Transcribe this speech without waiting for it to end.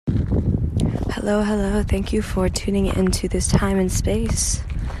Hello, hello. Thank you for tuning into this time and space.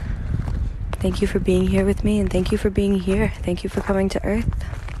 Thank you for being here with me, and thank you for being here. Thank you for coming to Earth.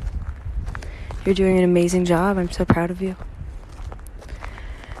 You're doing an amazing job. I'm so proud of you.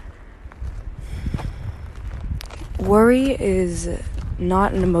 Worry is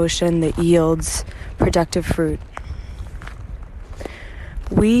not an emotion that yields productive fruit.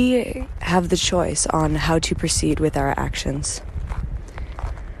 We have the choice on how to proceed with our actions.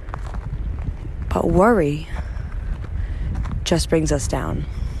 But worry just brings us down.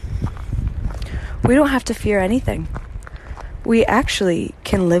 We don't have to fear anything. We actually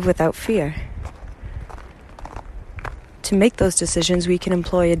can live without fear. To make those decisions, we can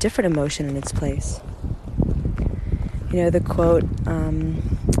employ a different emotion in its place. You know, the quote,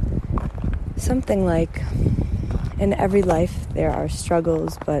 something like, in every life there are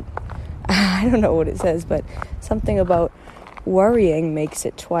struggles, but I don't know what it says, but something about worrying makes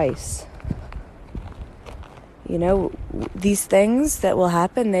it twice. You know, these things that will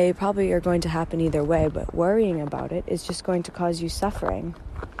happen, they probably are going to happen either way, but worrying about it is just going to cause you suffering.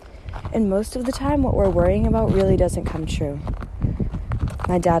 And most of the time, what we're worrying about really doesn't come true.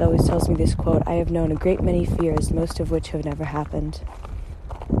 My dad always tells me this quote, "I have known a great many fears, most of which have never happened."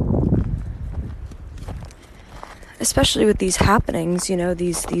 Especially with these happenings, you know,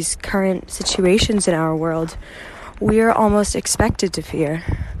 these current situations in our world, we are almost expected to fear.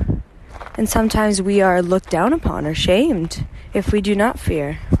 And sometimes we are looked down upon or shamed if we do not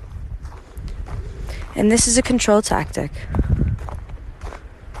fear. And this is a control tactic.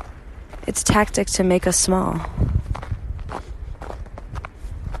 It's a tactic to make us small.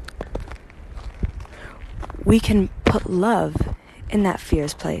 We can put love in that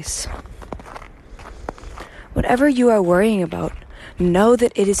fear's place. Whatever you are worrying about, know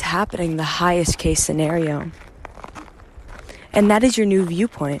that it is happening the highest case scenario. And that is your new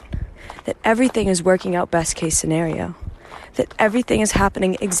viewpoint. That everything is working out best case scenario. That everything is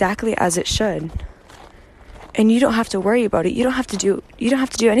happening exactly as it should. And you don't have to worry about it. You don't have to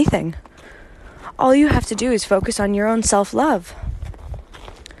do anything. All you have to do is focus on your own self-love.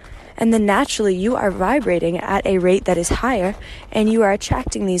 And then naturally you are vibrating at a rate that is higher, and you are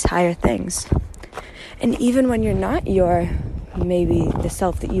attracting these higher things. And even when you're not maybe the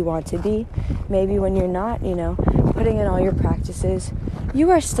self that you want to be, maybe when you're not, putting in all your practices,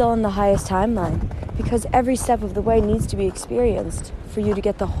 you are still in the highest timeline, because every step of the way needs to be experienced for you to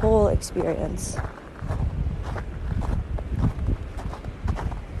get the whole experience.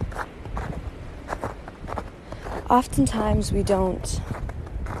 Oftentimes we don't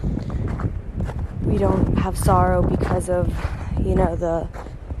have sorrow because of, the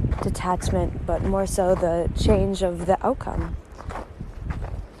detachment, but more so the change of the outcome.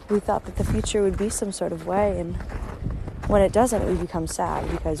 We thought that the future would be some sort of way, and when it doesn't, we become sad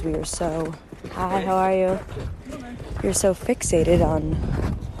because we are so, hi, how are you? We're so fixated on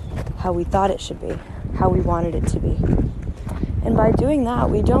how we thought it should be, how we wanted it to be. And by doing that,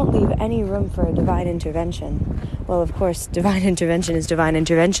 we don't leave any room for a divine intervention. Well, of course, divine intervention is divine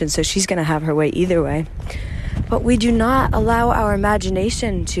intervention, so she's going to have her way either way. But we do not allow our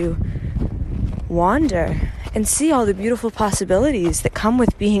imagination to wander and see all the beautiful possibilities that come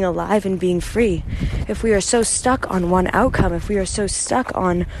with being alive and being free. If we are so stuck on one outcome, if we are so stuck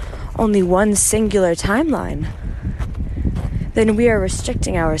on only one singular timeline, then we are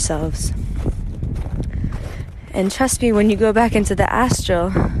restricting ourselves. And trust me, when you go back into the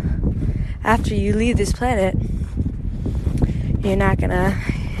astral, after you leave this planet, you're not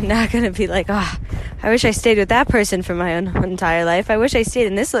gonna be like, I wish I stayed with that person for my own entire life. I wish I stayed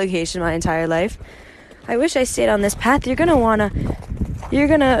in this location my entire life. I wish I stayed on this path. You're gonna wanna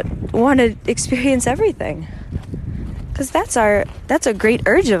experience everything, because that's a great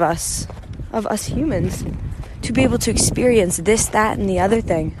urge of us humans, to be able to experience this, that, and the other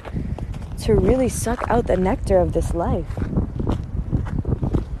thing, to really suck out the nectar of this life.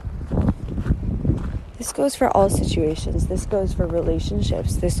 This goes for all situations. This goes for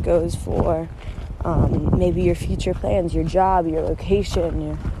relationships. This goes for maybe your future plans, your job, your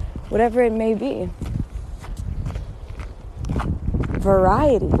location, whatever it may be.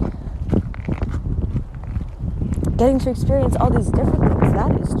 Variety. Getting to experience all these different things,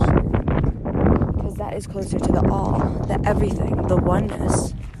 that is true. Because that is closer to the all, the everything, the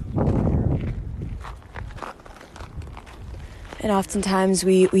oneness. And oftentimes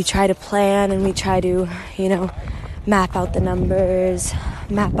we try to plan, and we try to, map out the numbers,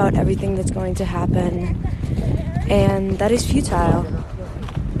 map out everything that's going to happen. And that is futile.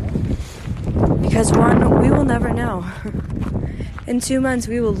 Because one, we will never know. In 2 months,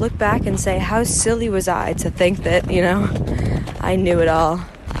 we will look back and say, how silly was I to think that, I knew it all.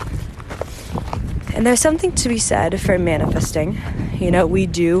 And there's something to be said for manifesting. We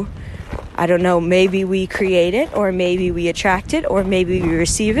do, I don't know, maybe we create it, or maybe we attract it, or maybe we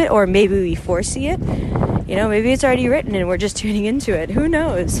receive it, or maybe we foresee it. Maybe it's already written and we're just tuning into it. Who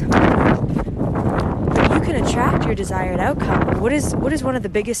knows? But you can attract your desired outcome. What is one of the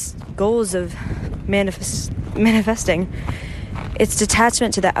biggest goals of manifesting? It's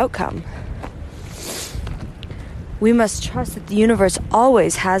detachment to the outcome. We must trust that the universe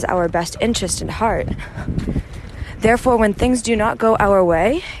always has our best interest in heart. Therefore, when things do not go our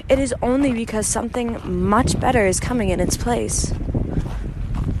way, it is only because something much better is coming in its place.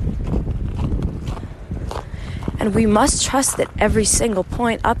 And we must trust that every single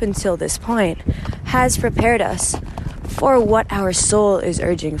point up until this point has prepared us for what our soul is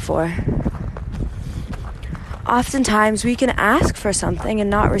urging for. Oftentimes, we can ask for something and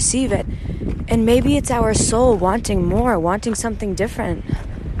not receive it. And maybe it's our soul wanting more, wanting something different.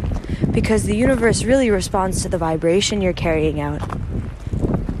 Because the universe really responds to the vibration you're carrying out.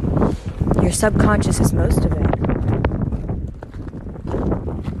 Your subconscious is most of it.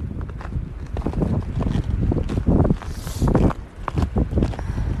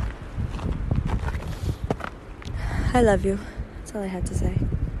 I love you. That's all I had to say.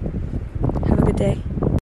 Have a good day.